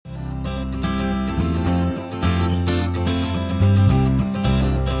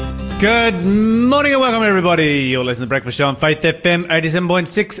Good morning and welcome everybody. You're listening to The Breakfast Show on Faith FM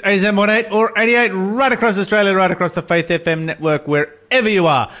 87.6, 87.8 or 88 right across Australia, right across the Faith FM network, wherever you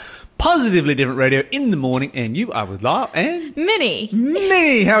are. Positively Different Radio in the morning, and you are with Lyle and...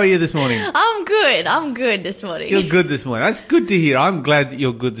 Minnie, how are you this morning? I'm good this morning. You're good this morning. That's good to hear. I'm glad that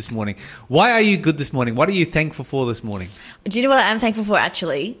you're good this morning. Why are you good this morning? What are you thankful for this morning? Do you know what I'm thankful for,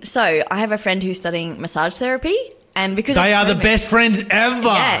 actually? So, I have a friend who's studying massage therapy, and because they are the best friends ever.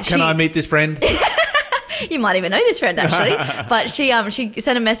 Yeah, Can I meet this friend? You might even know this friend, actually. But she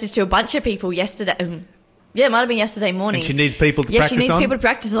sent a message to a bunch of people yesterday. Yeah, it might have been yesterday morning. And she needs people to practice on? Yeah, she needs people to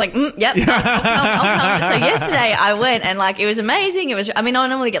practice. It's like, yep, I'll come. So yesterday I went and, like, it was amazing. I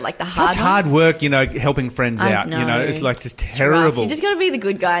normally get, like, the hard ones. Such hard work, helping friends out. Know. It's, like, just terrible. You just got to be the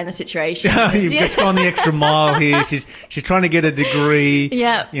good guy in the situation. You've just gone the extra mile here. She's trying to get a degree.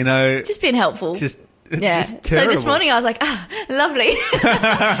 Yeah. Just being helpful. Yeah. So this morning I was like, lovely. What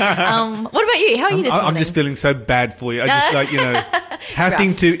about you? How are you this morning? I'm just feeling so bad for you. I just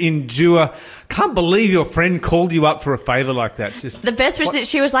having to endure. Can't believe your friend called you up for a favour like that. Just the best was that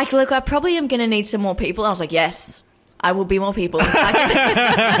she was like, look, I probably am going to need some more people. I was like, yes, I will be more people. I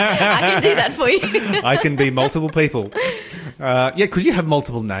can do that for you. I can be multiple people. Because you have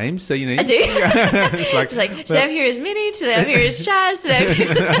multiple names, so I do. It's like today I'm here as Minnie, today I'm here as Chaz, today I'm here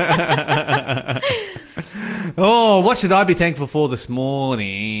as... Oh, what should I be thankful for this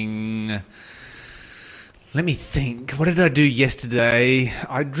morning? Let me think. What did I do yesterday?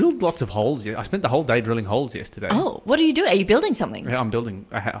 I drilled lots of holes. I spent the whole day drilling holes yesterday. Oh, what are you doing? Are you building something? Yeah, I'm building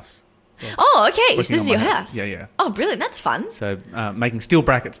a house. Yeah. Oh, okay. So this is your house. Yeah. Oh, brilliant. That's fun. So making steel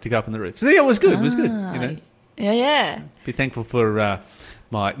brackets to go up in the roof. So yeah, it was good. It was good. Yeah. Be thankful for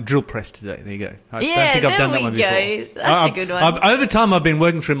my drill press today. There you go. I don't think I've done that one before. That's a good one. Over time, I've been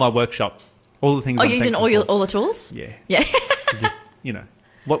working through my workshop. All the things. Oh, you're using all the tools? Yeah. Yeah. Just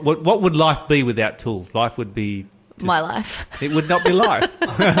what would life be without tools? Life would be my life. It would not be life.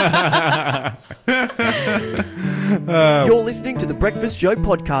 You're listening to the Breakfast Show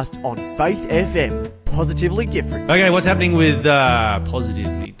podcast on Faith FM. Positively different. Okay, what's happening with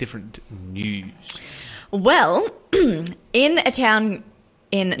positively different news? Well, in a town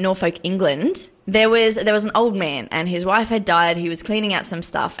in Norfolk, England, there was an old man and his wife had died. He was cleaning out some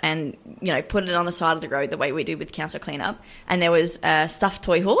stuff and, put it on the side of the road the way we do with council cleanup. And there was a stuffed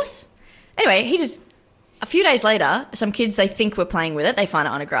toy horse. Anyway, a few days later, some kids they think were playing with it. They find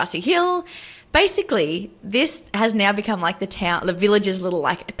it on a grassy hill. Basically, this has now become like the village's little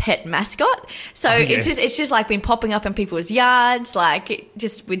like pet mascot. So it's just like been popping up in people's yards, like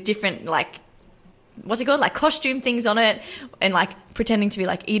just with different like, what's it called? Like costume things on it and like pretending to be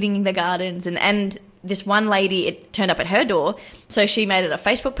like eating in the gardens. And this one lady, it turned up at her door. So she made it a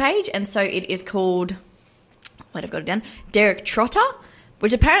Facebook page. And so it is called, wait, I've got it down, Derek Trotter, which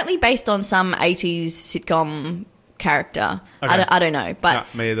is apparently based on some 80s sitcom character. Okay. I don't know.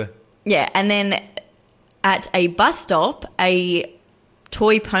 But me either. Yeah, and then at a bus stop, a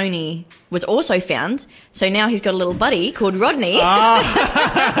toy pony was also found. So now he's got a little buddy called Rodney.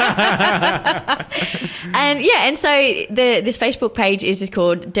 And so this Facebook page is just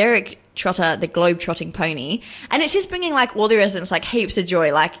called Derek Trotter, the Globe-Trotting Pony. And it's just bringing like all the residents like heaps of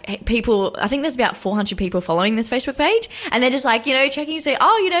joy. Like people, I think there's about 400 people following this Facebook page. And they're just like, checking and say,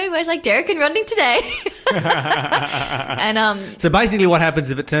 where's like Derek and Rodney today? And so basically what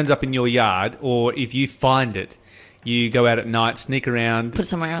happens if it turns up in your yard or if you find it, you go out at night, sneak around. Put it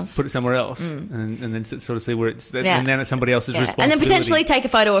somewhere else. And then sort of see where it's... Yeah. And then it's somebody else's responsibility. And then potentially take a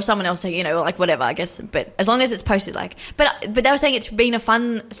photo or someone else take, like whatever, I guess. But as long as it's posted, like... But they were saying it's been a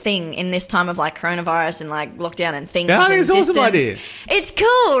fun thing in this time of like coronavirus and like lockdown and things. Yeah, I think it's an awesome idea. It's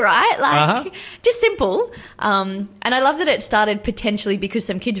cool, right? Like, just simple. And I love that it started potentially because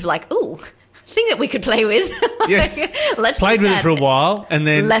some kids were like, ooh... thing that we could play with. Yes. Let's played with it for a while and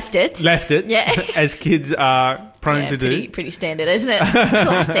then left it. Yeah. As kids are prone to do. Pretty standard, isn't it?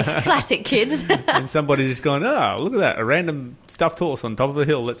 Classic kids. And somebody's just gone, look at that, a random stuffed horse on top of a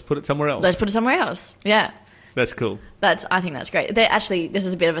hill. Let's put it somewhere else. Yeah. That's cool. I think that's great. Actually, this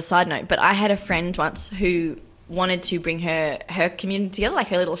is a bit of a side note, but I had a friend once who wanted to bring her community together, like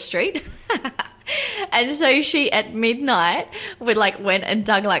her little street. And so she, at midnight, went and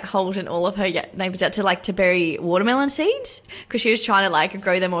dug holes in all of her neighbours out to bury watermelon seeds because she was trying to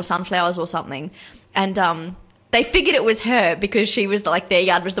grow them or sunflowers or something. And they figured it was her because she was their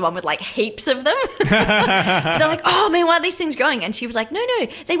yard was the one with heaps of them. They're like, oh man, why are these things growing? And she was like, no,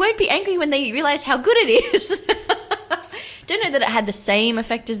 they won't be angry when they realise how good it is. Don't know that it had the same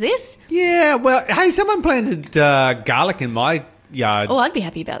effect as this. Yeah, well, hey, someone planted garlic in my yard. Oh, I'd be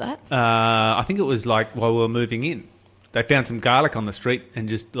happy about that. I think it was while we were moving in. They found some garlic on the street and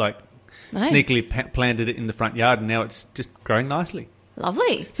just sneakily planted it in the front yard, and now it's just growing nicely.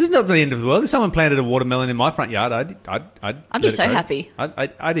 Lovely. This is not the end of the world. If someone planted a watermelon in my front yard, I'd be so happy.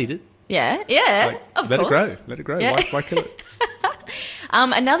 I'd eat it. Yeah, of course. Let it grow. Yeah. Why kill it?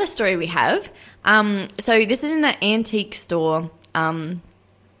 Another story we have. So this is in an antique store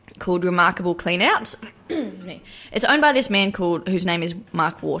called Remarkable Cleanouts. It's owned by this man whose name is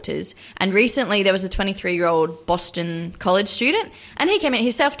Mark Waters. And recently there was a 23-year-old Boston college student, and he came in.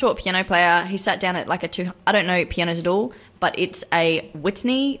 He's a self-taught piano player. He sat down at like I don't know pianos at all, but it's a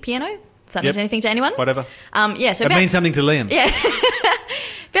Whitney piano. If that means anything to anyone. Whatever. So it means something to Liam. Yeah.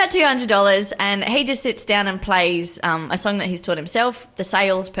 About $200, and he just sits down and plays a song that he's taught himself. The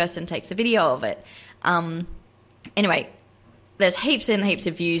salesperson takes a video of it. Anyway, there's heaps and heaps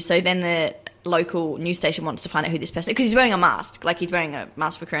of views, so then the local news station wants to find out who this person is, because he's wearing a mask. Like, he's wearing a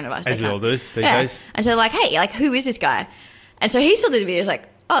mask for coronavirus. As we all do these days. And so they're like, hey, like, who is this guy? And so he saw this video, he's like,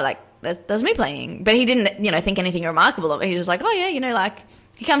 oh, like, that's me playing. But he didn't, think anything remarkable of it. He's just like, oh, yeah, like,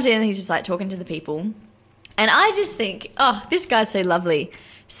 he comes in and he's just, like, talking to the people. And I just think, oh, this guy's so lovely.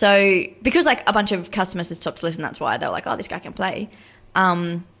 So, because, like, a bunch of customers had stopped to listen, that's why they were like, oh, this guy can play.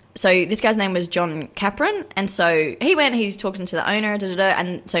 So this guy's name was John Capron, and so he went, he's talking to the owner,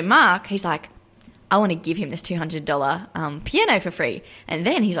 and so Mark, he's like, I want to give him this $200 piano for free. And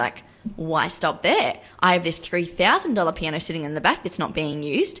then he's like, why stop there? I have this $3,000 piano sitting in the back that's not being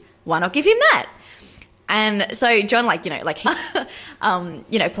used. Why not give him that? And so John,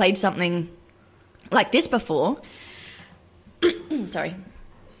 played something like this before. Sorry.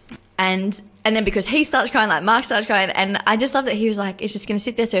 And then because he starts crying, like Mark starts crying, and I just love that he was like, it's just going to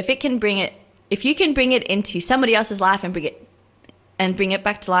sit there. So if you can bring it into somebody else's life and bring it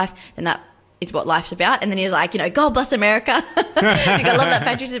back to life, then that is what life's about. And then he was like, God bless America. I love that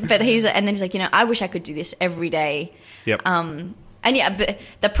patriotism. But and then he's like, I wish I could do this every day. Yep. But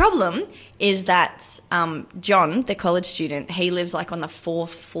the problem is that John, the college student, he lives like on the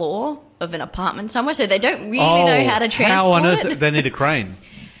 4th floor of an apartment somewhere, so they don't really know how to transport how on earth they need a crane.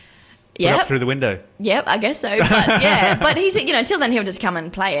 Up through the window. Yep, I guess so. But yeah, but he said, until then he'll just come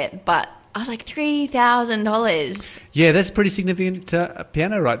and play it. But I was like, $3,000. Yeah, that's pretty significant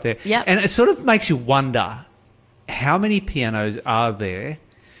piano right there. Yep. And it sort of makes you wonder how many pianos are there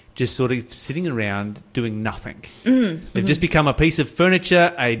just sort of sitting around doing nothing. They've just become a piece of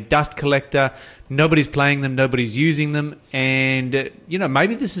furniture, a dust collector. Nobody's playing them, nobody's using them. And,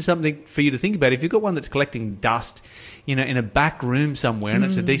 maybe this is something for you to think about. If you've got one that's collecting dust, in a back room somewhere and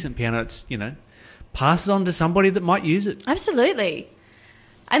it's a decent piano, it's, pass it on to somebody that might use it. Absolutely.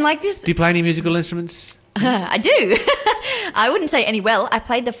 And like this... Do you play any musical instruments? I do. I wouldn't say any well. I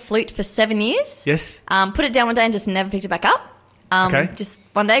played the flute for 7 years. Yes. Put it down one day and just never picked it back up. Okay. Just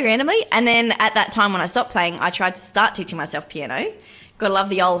one day randomly. And then at that time when I stopped playing, I tried to start teaching myself piano. Gotta love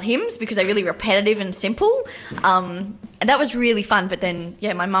the old hymns because they're really repetitive and simple. And that was really fun. But then,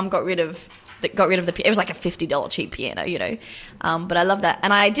 my mum got rid of the it was like a $50 cheap piano, but I love that.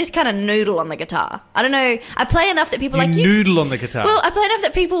 And I just kind of noodle on the guitar. I don't know, I play enough that people you noodle on the guitar. Well, I play enough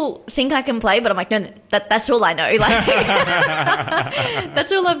that people think I can play, but I'm like, no, that's all I know. Like,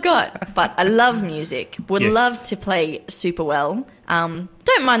 that's all I've got. But I love music. Would love to play super well. Don't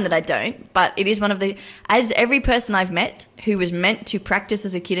mind that I don't, but it is one of the, as every person I've met who was meant to practice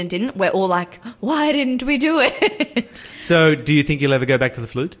as a kid and didn't, we're all like, why didn't we do it? So do you think you'll ever go back to the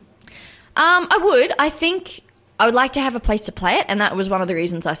flute? I would. I think I would like to have a place to play it, and that was one of the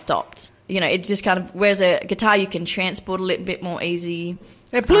reasons I stopped. It just kind of, whereas a guitar you can transport a little bit more easy.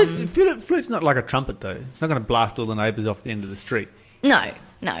 Yeah, flute's not like a trumpet though. It's not going to blast all the neighbours off the end of the street. No.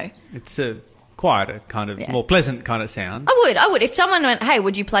 It's a quieter kind of, more pleasant kind of sound. I would. If someone went, hey,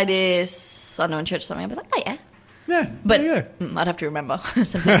 would you play this, I don't know, in church or something, I'd be like, oh yeah. Yeah, but I'd have to remember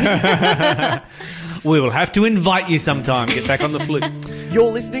some things. We will have to invite you sometime. Get back on the flute.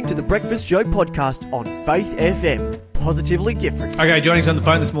 You're listening to the Breakfast Show podcast on Faith FM. Positively different. Okay, joining us on the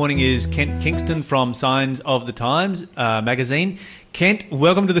phone this morning is Kent Kingston from Signs of the Times magazine. Kent,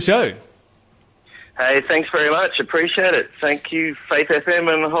 welcome to the show. Hey, thanks very much. Appreciate it. Thank you, Faith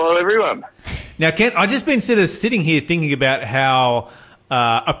FM, and hello, everyone. Now, Kent, I've just been sitting here thinking about how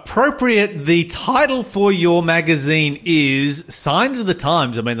appropriate the title for your magazine is. Signs of the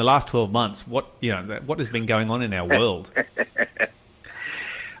Times. I mean, the last 12 months, what has been going on in our world?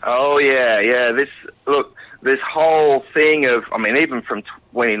 Oh, yeah. This whole thing of, even from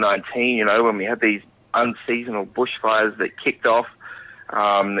 2019, when we had these unseasonal bushfires that kicked off,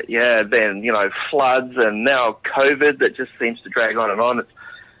 then, floods, and now COVID that just seems to drag on and on.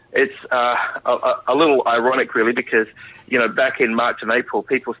 It's a little ironic, really, because, back in March and April,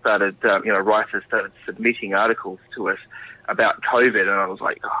 people started, writers started submitting articles to us about COVID, and I was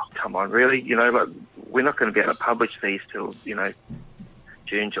like, oh, come on, really? You know, like, we're not going to be able to publish these till, you know,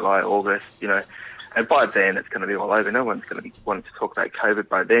 June, July, August, you know. And by then, it's going to be all over. No one's going to be wanting to talk about COVID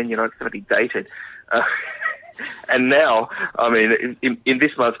by then. You know, it's going to be dated. And now, I mean, in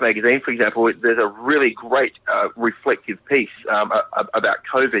this month's magazine, for example, there's a really great reflective piece about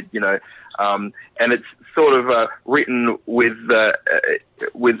COVID, you know, and it's sort of written with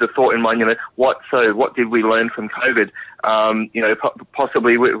the thought in mind, you know, what did we learn from COVID? You know,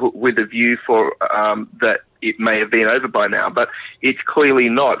 possibly with a view for that it may have been over by now, but it's clearly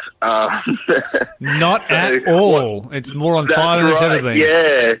not. Not at all. It's more on fire than it's ever been.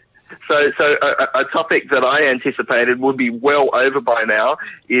 Yeah. So a topic that I anticipated would be well over by now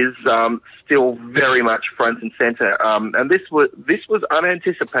is still very much front and center, and this was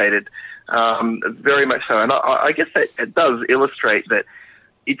unanticipated, very much so. And I guess that it does illustrate that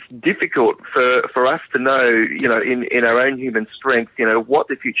it's difficult for us to know, you know, in our own human strength, you know, what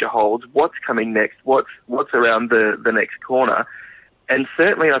the future holds, what's coming next, what's around the next corner, and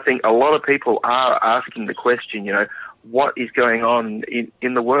certainly I think a lot of people are asking the question, you know, what is going on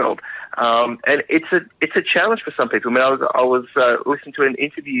in the world, and it's a challenge for some people. I mean, I was listening to an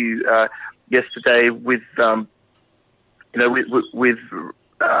interview yesterday with you know with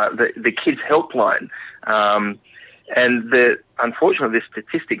the kids helpline, and unfortunately the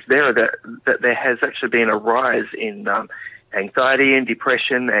statistics there are that there has actually been a rise in anxiety and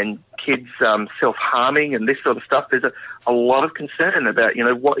depression and kids self-harming and this sort of stuff. There's a lot of concern about, you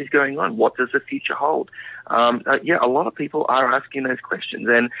know, what is going on, what does the future hold. Yeah, a lot of people are asking those questions,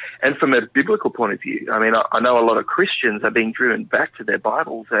 and from a biblical point of view, I mean, I know a lot of Christians are being driven back to their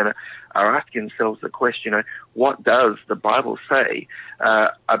Bibles and are asking themselves the question, you know, what does the Bible say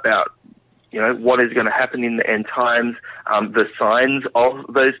about, you know, what is going to happen in the end times, the signs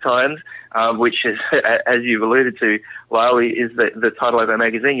of those times, which is, as you've alluded to, Lyle, is the title of our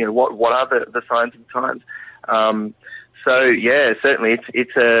magazine. You know, what are the signs of the times? So yeah, certainly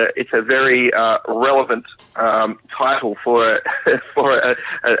it's a very relevant title for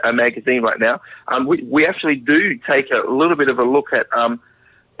a magazine right now. We actually do take a little bit of a look at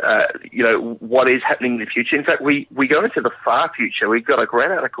you know, what is happening in the future. In fact, we go into the far future. We've got a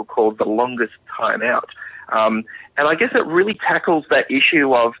great article called "The Longest Time Out," and I guess it really tackles that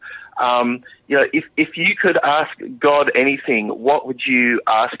issue of, you know, if you could ask God anything, what would you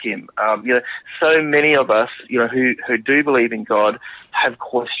ask Him? You know, so many of us, you know, who do believe in God, have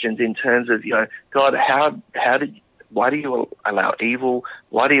questions in terms of, you know, God, why do you allow evil?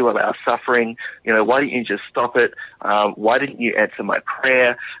 Why do you allow suffering? You know, why didn't you just stop it? Why didn't you answer my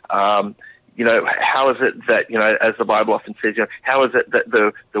prayer? You know, how is it that, you know, as the Bible often says, you know, how is it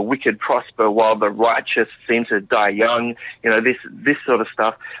that the wicked prosper while the righteous seem to die young? You know, this sort of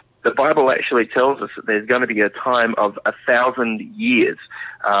stuff. The Bible actually tells us that there's going to be a time of 1,000 years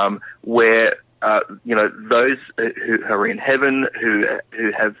where you know, those who are in heaven, who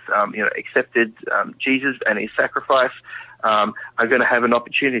have you know, accepted Jesus and His sacrifice, are going to have an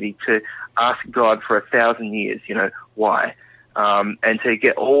opportunity to ask God for 1,000 years. You know, why? And to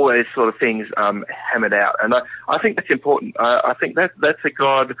get all those sort of things hammered out. And I think that's important. I think that's a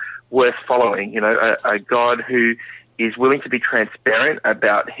God worth following. You know, a God who is willing to be transparent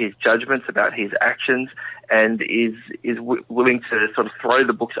about His judgments, about His actions, and is willing to sort of throw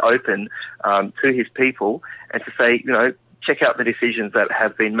the books open to His people and to say, you know, check out the decisions that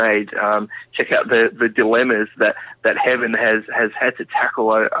have been made, check out the dilemmas that heaven has had to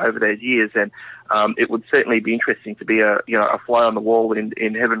tackle over those years, and it would certainly be interesting to be a fly on the wall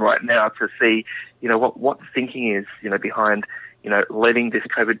in heaven right now to see, you know, what the thinking is, you know, behind, you know, letting this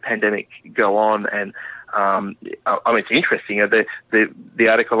COVID pandemic go on. And I mean, it's interesting. The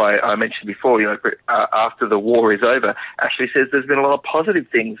article I mentioned before, you know, after the war is over, actually says there's been a lot of positive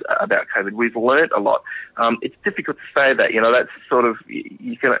things about COVID. We've learned a lot. It's difficult to say that, you know, that's sort of,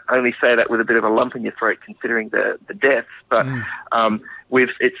 you can only say that with a bit of a lump in your throat considering the deaths. But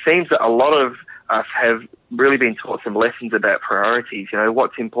it seems that a lot of us have really been taught some lessons about priorities, you know,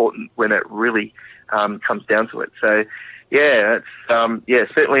 what's important when it really comes down to it. So, yeah,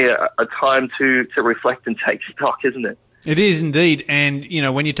 it's certainly a time to reflect and take stock, isn't it? It is indeed. And, you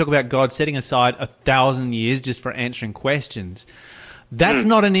know, when you talk about God setting aside 1,000 years just for answering questions, that's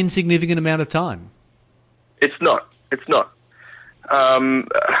not an insignificant amount of time. It's not.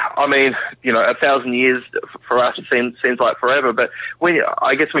 I mean, you know, 1,000 years for us seems like forever, but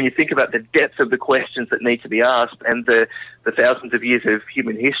I guess when you think about the depth of the questions that need to be asked and the thousands of years of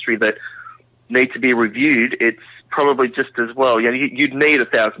human history that need to be reviewed, it's probably just as well. You know, you'd need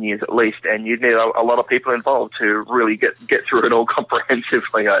 1,000 years at least, and you'd need a lot of people involved to really get through it all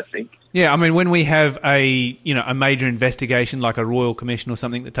comprehensively, I think. Yeah, I mean, when we have a major investigation like a royal commission or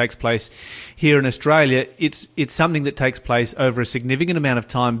something that takes place here in Australia, it's something that takes place over a significant amount of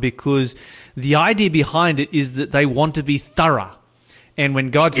time, because the idea behind it is that they want to be thorough. And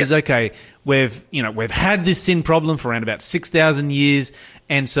when God says, okay, we've had this sin problem for around about 6,000 years,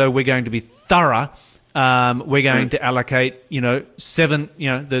 and so we're going to be thorough. We're going to allocate, the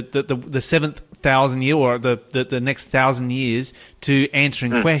 7th 1,000 year or the next 1,000 years to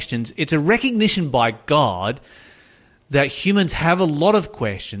answering questions. It's a recognition by God that humans have a lot of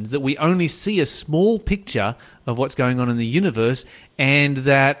questions, that we only see a small picture of what's going on in the universe, and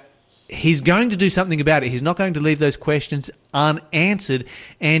that He's going to do something about it. He's not going to leave those questions unanswered,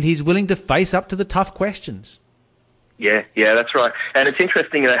 and He's willing to face up to the tough questions. Yeah, that's right. And it's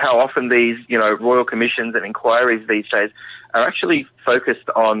interesting how often these, royal commissions and inquiries these days are actually focused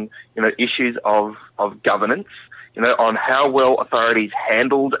on, issues of governance, on how well authorities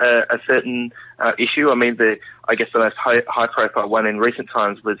handled a certain issue. I mean, I guess the most high-profile one in recent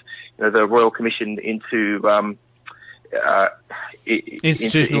times was, the Royal Commission into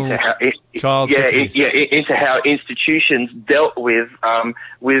institutional into how institutions dealt with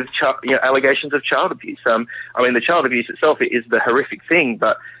allegations of child abuse. I mean, the child abuse itself is the horrific thing,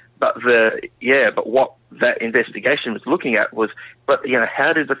 but what that investigation was looking at was,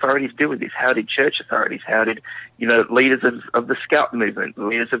 how did authorities deal with this? How did church authorities? How did leaders of the Scout movement,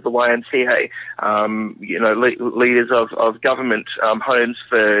 leaders of the YMCA, leaders of government homes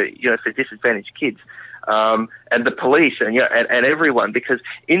for disadvantaged kids? And the police and everyone, because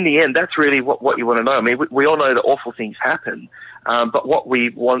in the end, that's really what you want to know. I mean, we all know that awful things happen, but what we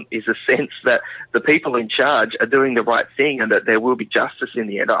want is a sense that the people in charge are doing the right thing and that there will be justice in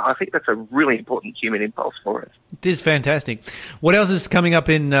the end. I think that's a really important human impulse for us. It is fantastic. What else is coming up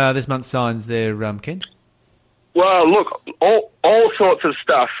in this month's Signs there, Ken? Well, look, all sorts of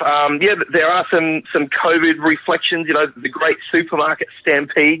stuff. There are some COVID reflections. The great supermarket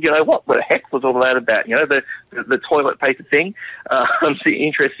stampede. What the heck was all that about? The toilet paper thing. It's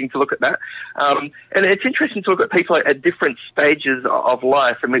interesting to look at that. And it's interesting to look at people at different stages of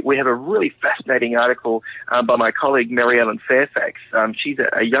life. I mean, we have a really fascinating article by my colleague Mary Ellen Fairfax. She's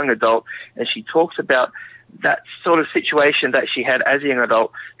a young adult, and she talks about that sort of situation that she had as a young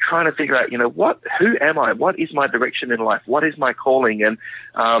adult, trying to figure out, who am I? What is my direction in life? What is my calling? And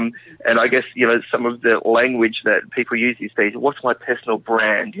I guess, some of the language that people use these days, what's my personal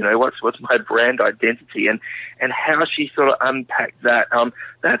brand? What's my brand identity? And how she sort of unpacked that.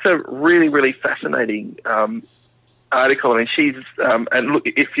 That's a really, really fascinating article. I mean, she's and look,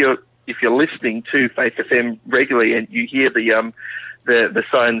 if you're listening to Faith FM regularly and you hear the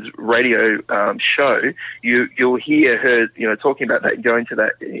Signs radio show, you'll hear her, talking about that and go into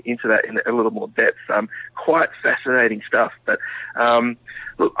that in a little more depth. Quite fascinating stuff. But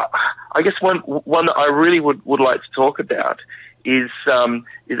look, I guess one that I really would like to talk about is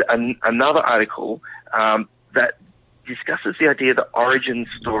another article that discusses the idea that origin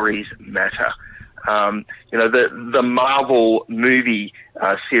stories matter. The Marvel movie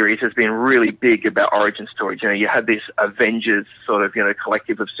series has been really big about origin stories. You had this Avengers sort of,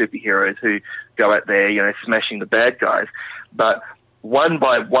 collective of superheroes who go out there, smashing the bad guys. But one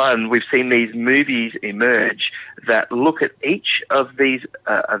by one, we've seen these movies emerge that look at each of these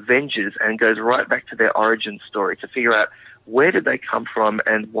Avengers and goes right back to their origin story to figure out where did they come from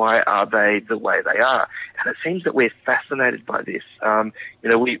and why are they the way they are. And it seems that we're fascinated by this.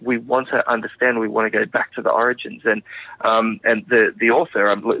 We want to understand, we want to go back to the origins. And the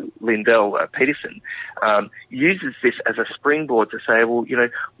author, Lindell Peterson, uses this as a springboard to say, well,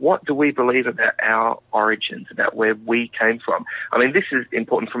 what do we believe about our origins, about where we came from? I mean, this is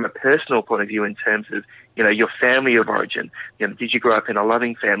important from a personal point of view in terms of, your family of origin. Did you grow up in a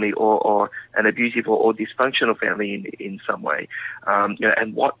loving family or an abusive or dysfunctional family in some way?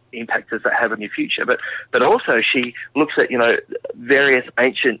 And what impact does that have on your future? But also she looks at, various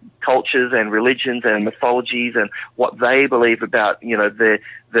ancient cultures and religions and mythologies and what they believe about, the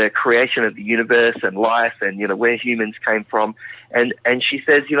creation of the universe and life and, where humans came from. And she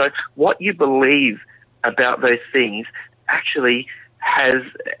says, what you believe about those things actually has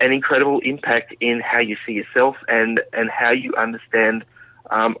an incredible impact in how you see yourself and how you understand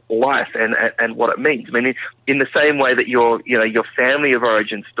life and what it means. I mean, in the same way that your family of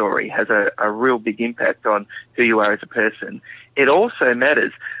origin story has a real big impact on who you are as a person, it also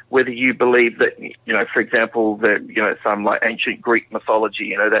matters whether you believe that, for example, that, some like ancient Greek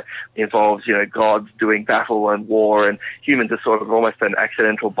mythology, that involves, gods doing battle and war and humans are sort of almost an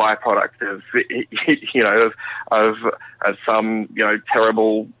accidental byproduct of, of some,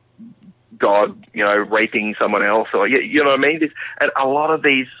 terrible God, raping someone else, or you know what I mean. And a lot of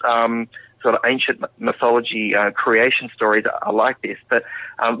these sort of ancient mythology creation stories are like this. But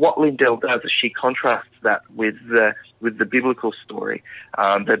what Lindell does is she contrasts that with the biblical story,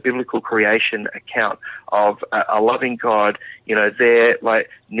 the biblical creation account of a loving God, there like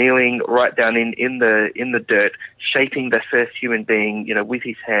kneeling right down in the dirt, shaping the first human being, with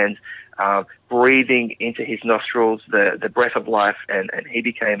his hands, breathing into his nostrils the breath of life, and he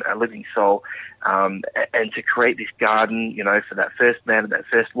became a living soul, and to create this garden, for that first man and that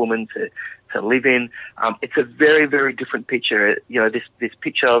first woman to live in. It's a very, very different picture. This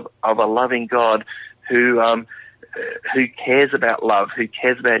picture of a loving God who cares about love, who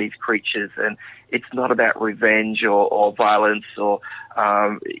cares about his creatures, and it's not about revenge or violence or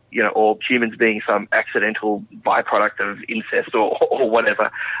humans being some accidental byproduct of incest or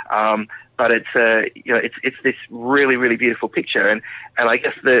whatever. But it's this really, really beautiful picture, and I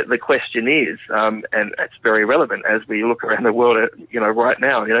guess the question is, and it's very relevant as we look around the world, right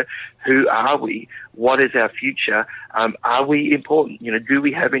now, who are we? What is our future? Are we important? Do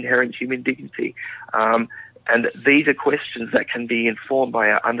we have inherent human dignity? And these are questions that can be informed by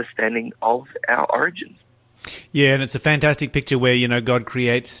our understanding of our origins. Yeah, and it's a fantastic picture where, God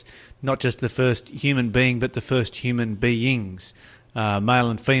creates not just the first human being, but the first human beings, male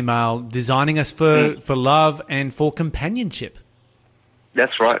and female, designing us for love and for companionship.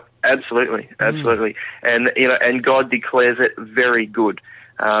 That's right. Absolutely. And God declares it very good.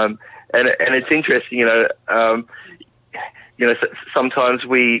 And it's interesting, sometimes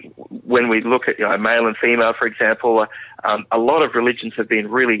when we look at male and female, for example, a lot of religions have been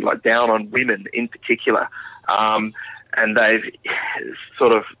really down on women in particular, and they've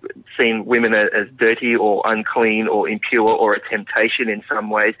sort of seen women as dirty or unclean or impure or a temptation in some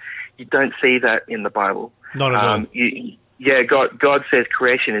ways. You don't see that in the Bible. Not at all. God says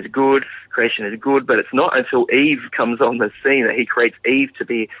creation is good, but it's not until Eve comes on the scene that he creates Eve to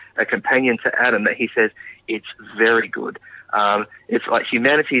be a companion to Adam that he says it's very good. It's like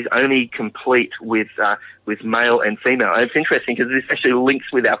humanity is only complete with male and female. And it's interesting because this actually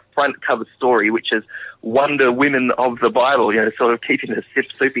links with our front cover story, which is Wonder Women of the Bible, sort of keeping the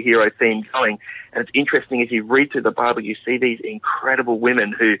superhero theme going. And it's interesting as you read through the Bible, you see these incredible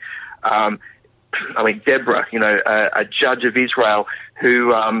women who, Deborah, a judge of Israel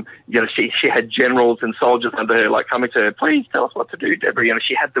who, she had generals and soldiers under her, coming to her, please tell us what to do, Deborah.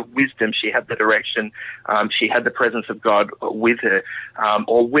 She had the wisdom, she had the direction, she had the presence of God with her.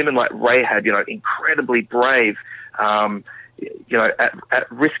 Or women like Rahab, incredibly brave,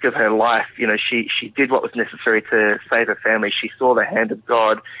 at risk of her life, she did what was necessary to save her family. She saw the hand of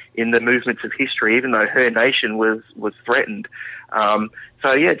God in the movements of history, even though her nation was threatened.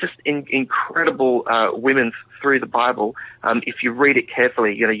 Just incredible women through the Bible. If you read it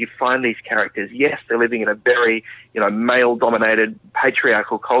carefully, you find these characters. Yes, they're living in a very, male-dominated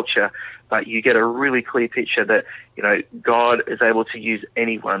patriarchal culture, but you get a really clear picture that, God is able to use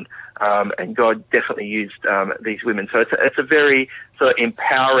anyone, and God definitely used these women. So it's a very sort of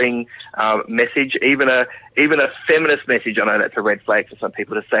empowering message, even a feminist message. I know that's a red flag for some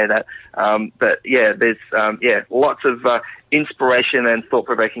people to say that, but there's lots of inspiration and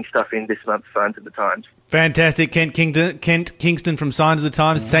thought-provoking stuff in this month's Signs of the Times. Fantastic. Kent Kingston from Signs of the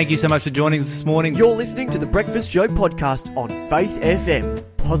Times, thank you so much for joining us this morning. You're listening to the Breakfast Show podcast on Faith FM.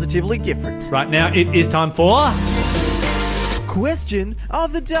 Positively different. Right now, it is time for... Question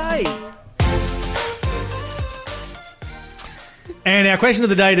of the day. And our question of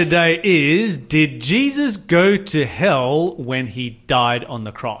the day today is, did Jesus go to hell when he died on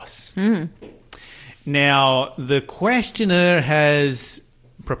the cross? Now, the questioner has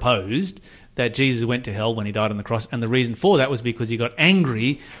proposed that Jesus went to hell when he died on the cross, and the reason for that was because he got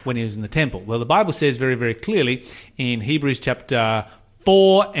angry when he was in the temple. Well, the Bible says very, very clearly in Hebrews chapter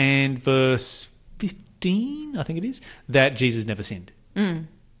 4 and verse 15, I think it is, that Jesus never sinned.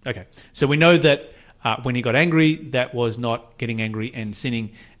 Okay, so we know that when he got angry, that was not getting angry and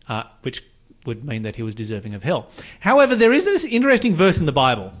sinning, which would mean that he was deserving of hell. However, there is this interesting verse in the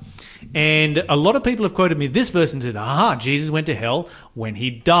Bible, and a lot of people have quoted me this verse and said, Jesus went to hell when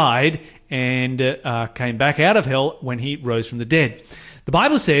he died and came back out of hell when he rose from the dead. The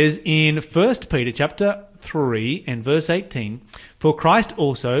Bible says in 1 Peter chapter 3 and verse 18, for Christ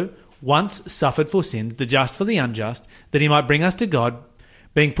also once suffered for sins, the just for the unjust, that he might bring us to God,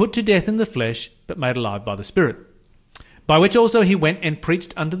 being put to death in the flesh, but made alive by the Spirit, by which also he went and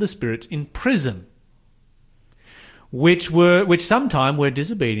preached unto the spirits in prison, which sometime were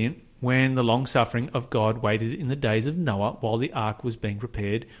disobedient, when the long suffering of God waited in the days of Noah, while the ark was being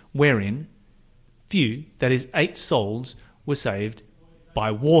prepared, wherein few, that is 8 souls, were saved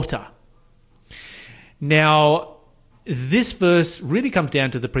by water. Now, this verse really comes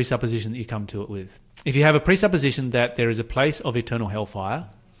down to the presupposition that you come to it with. If you have a presupposition that there is a place of eternal hellfire,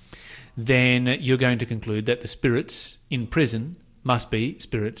 then you're going to conclude that the spirits in prison must be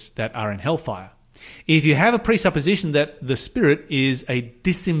spirits that are in hellfire. If you have a presupposition that the spirit is a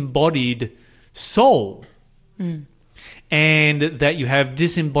disembodied soul, and that you have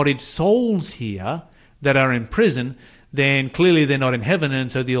disembodied souls here that are in prison, then clearly they're not in heaven,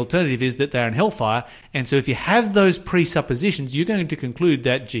 and so the alternative is that they're in hellfire. And so if you have those presuppositions, you're going to conclude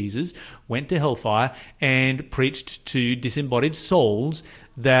that Jesus went to hellfire and preached to disembodied souls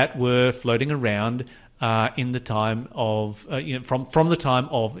that were floating around in the time of from the time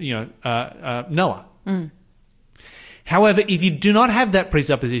of Noah. However, if you do not have that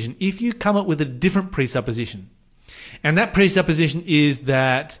presupposition, if you come up with a different presupposition, and that presupposition is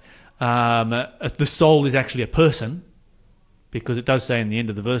that the soul is actually a person, because it does say in the end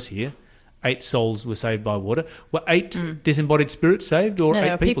of the verse here, 8 souls were saved by water. Were 8 disembodied spirits saved, or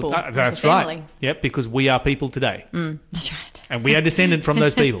No, 8 people? That's right. Yep, because we are people today. That's right. And we are descended from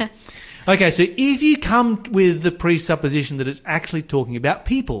those people. Okay, so if you come with the presupposition that it's actually talking about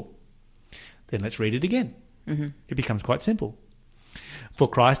people, then let's read it again. It becomes quite simple. For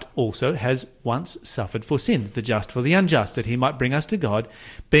Christ also has once suffered for sins, the just for the unjust, that he might bring us to God,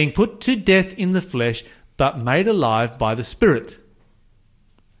 being put to death in the flesh, but made alive by the Spirit.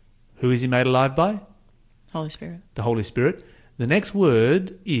 Who is he made alive by? Holy Spirit. The Holy Spirit. The next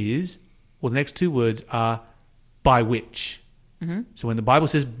word is, or the next 2 words are, by which. So when the Bible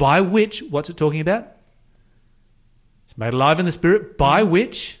says by which, what's it talking about? It's made alive in the Spirit, by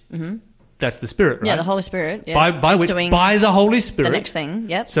which... That's the Spirit, right? Yeah, the Holy Spirit. Yes. By which? By the Holy Spirit. The next thing,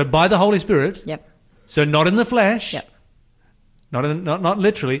 yep. So by the Holy Spirit. Yep. So not in the flesh. Yep. Not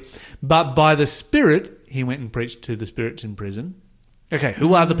literally, but by the Spirit, he went and preached to the spirits in prison. Okay,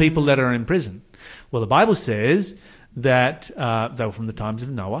 who are the people that are in prison? Well, the Bible says that they were from the times of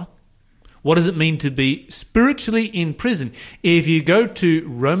Noah. What does it mean to be spiritually in prison? If you go to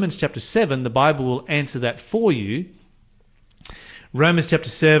Romans chapter 7, the Bible will answer that for you. Romans chapter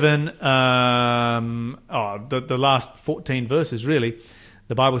 7, the last 14 verses really,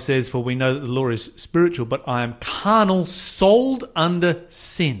 the Bible says, for we know that the law is spiritual, but I am carnal, sold under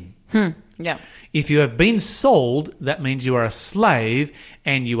sin. Yeah. If you have been sold, that means you are a slave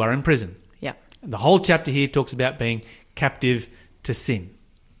and you are in prison. Yeah. The whole chapter here talks about being captive to sin.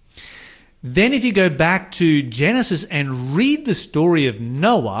 Then if you go back to Genesis and read the story of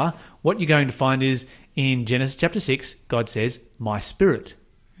Noah, what you're going to find is in Genesis chapter 6, God says, my Spirit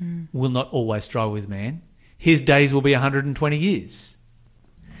will not always strive with man. His days will be 120 years.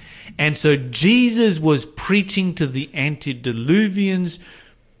 And so Jesus was preaching to the antediluvians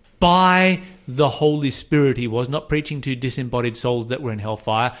by the Holy Spirit. He was not preaching to disembodied souls that were in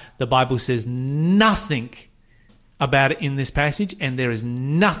hellfire. The Bible says nothing about it in this passage, and there is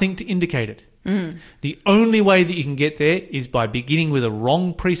nothing to indicate it. The only way that you can get there is by beginning with a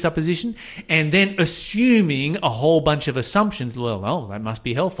wrong presupposition and then assuming a whole bunch of assumptions. Well, that must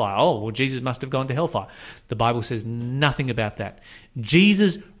be hellfire. Well, Jesus must have gone to hellfire. The Bible says nothing about that.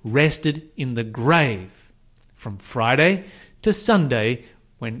 Jesus rested in the grave from Friday to Sunday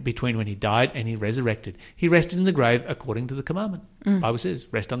between when he died and he resurrected. He rested in the grave according to the commandment. The Bible says,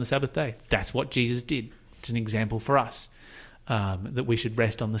 rest on the Sabbath day. That's what Jesus did. It's an example for us. That we should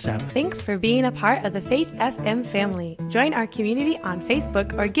rest on the Sabbath. Thanks for being a part of the Faith FM family. Join our community on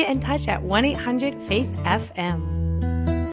Facebook or get in touch at 1-800-FAITH-FM.